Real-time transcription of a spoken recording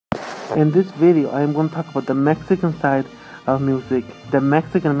In this video, I am going to talk about the Mexican side of music that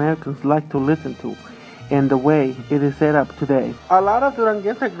Mexican Americans like to listen to and the way it is set up today. A lot of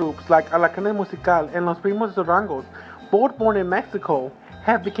Duranguense groups like Alacranes Musical and Los Primos Durangos, both born in Mexico,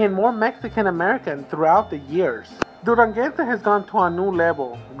 have become more Mexican American throughout the years. Duranguense has gone to a new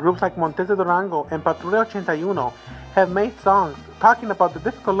level. Groups like Montes de Durango and Patrulla 81 have made songs talking about the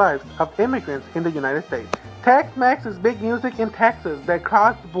difficult lives of immigrants in the United States. Tex-Mex is big music in Texas that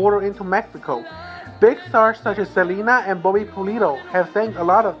crossed the border into Mexico. Big stars such as Selena and Bobby Pulido have sang a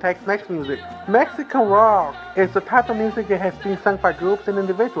lot of Tex-Mex music. Mexican rock is the type of music that has been sung by groups and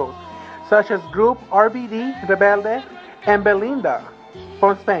individuals, such as group RBD, Rebelde, and Belinda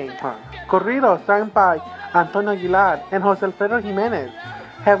from Spain. Corridos sung by Antonio Aguilar and Jose Alfredo Jimenez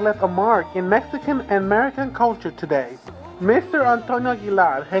have left a mark in Mexican and American culture today. Mr. Antonio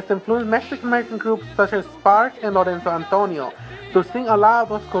Aguilar has influenced Mexican-American groups such as Spark and Lorenzo Antonio to sing a lot of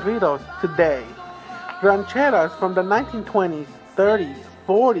those corridos today. Rancheras from the 1920s, 30s,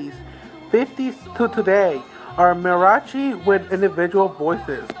 40s, 50s to today are mariachi with individual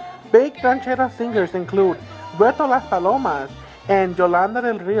voices. Big ranchera singers include Beto Las Palomas and Yolanda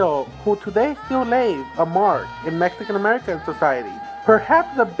del Rio, who today still leave a mark in Mexican-American society.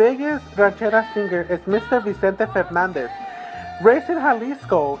 Perhaps the biggest ranchera singer is Mr. Vicente Fernandez. Raised in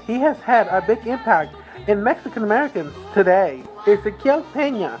Jalisco, he has had a big impact in Mexican Americans today. Ezequiel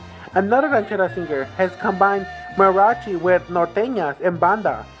Peña, another ranchera singer, has combined mariachi with norteñas and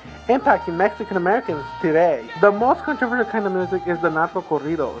banda, impacting Mexican Americans today. The most controversial kind of music is the narco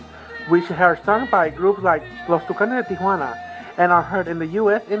corridos, which are sung by groups like Los Tucanes de Tijuana and are heard in the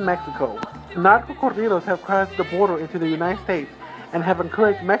U.S. and Mexico. Narco corridos have crossed the border into the United States and have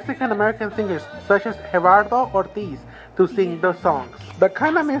encouraged Mexican American singers such as Gerardo Ortiz to sing their songs. The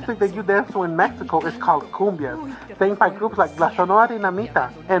kind of music that you dance to in Mexico is called cumbias, sang by groups like La Sonora Dinamita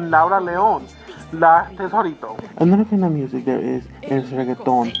and Laura León, La Tesorito. Another kind of music there is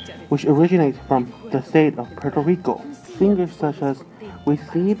reggaeton, which originates from the state of Puerto Rico. Singers such as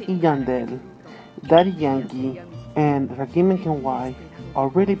Wisin y Yandel, Daddy Yankee, and Rakim and Kenway are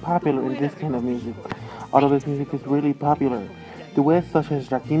really popular in this kind of music. Although this music is really popular, duets such as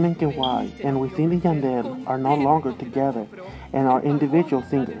Rakim and Kenway and Wisin y Yandel are no longer together and are individual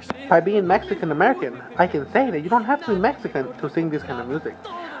singers. By being Mexican American, I can say that you don't have to be Mexican to sing this kind of music.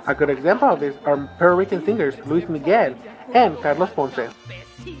 A good example of this are Puerto Rican singers Luis Miguel and Carlos Ponce.